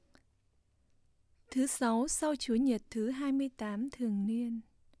Thứ Sáu sau Chúa Nhật thứ 28 thường niên.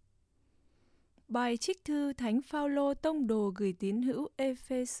 Bài trích thư Thánh Phaolô tông đồ gửi tín hữu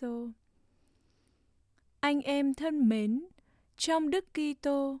Ê-phê-sô. Anh em thân mến, trong Đức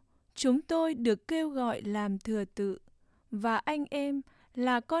Kitô, chúng tôi được kêu gọi làm thừa tự, và anh em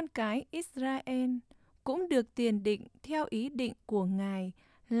là con cái Israel cũng được tiền định theo ý định của Ngài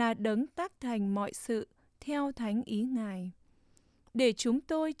là đấng tác thành mọi sự theo thánh ý Ngài, để chúng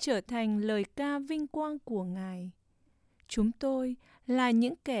tôi trở thành lời ca vinh quang của Ngài. Chúng tôi là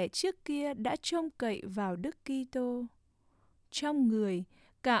những kẻ trước kia đã trông cậy vào Đức Kitô. Trong người,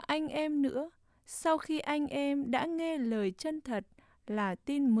 cả anh em nữa, sau khi anh em đã nghe lời chân thật là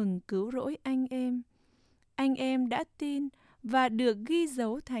tin mừng cứu rỗi anh em đã tin và được ghi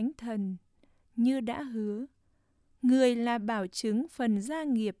dấu Thánh Thần, như đã hứa. Người là bảo chứng phần gia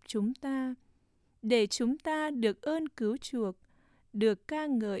nghiệp chúng ta, để chúng ta được ơn cứu chuộc, được ca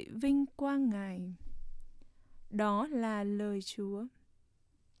ngợi vinh quang Ngài. Đó là lời Chúa.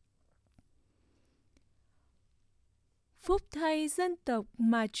 Phúc thay dân tộc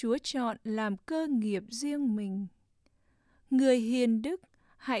mà Chúa chọn làm cơ nghiệp riêng mình. Người hiền đức,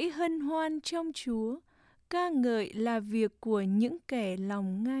 hãy hân hoan trong Chúa, ca ngợi là việc của những kẻ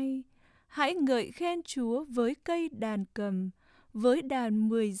lòng ngay. Hãy ngợi khen Chúa với cây đàn cầm, với đàn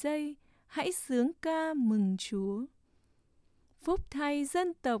 10 dây, hãy sướng ca mừng Chúa. Phúc thay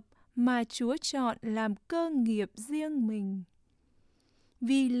dân tộc mà Chúa chọn làm cơ nghiệp riêng mình.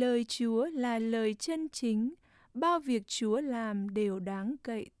 Vì lời Chúa là lời chân chính, bao việc Chúa làm đều đáng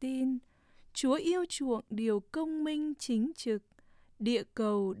cậy tin. Chúa yêu chuộng điều công minh chính trực, địa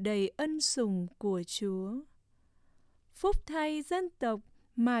cầu đầy ân sủng của Chúa. Phúc thay dân tộc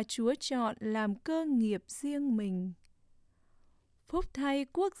mà Chúa chọn làm cơ nghiệp riêng mình. Phúc thay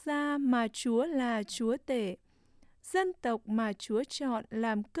quốc gia mà Chúa là Chúa tể, dân tộc mà Chúa chọn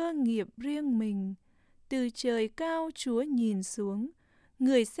làm cơ nghiệp riêng mình. Từ trời cao Chúa nhìn xuống,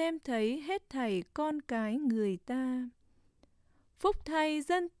 người xem thấy hết thảy con cái người ta. Phúc thay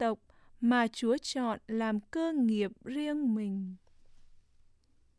dân tộc mà Chúa chọn làm cơ nghiệp riêng mình.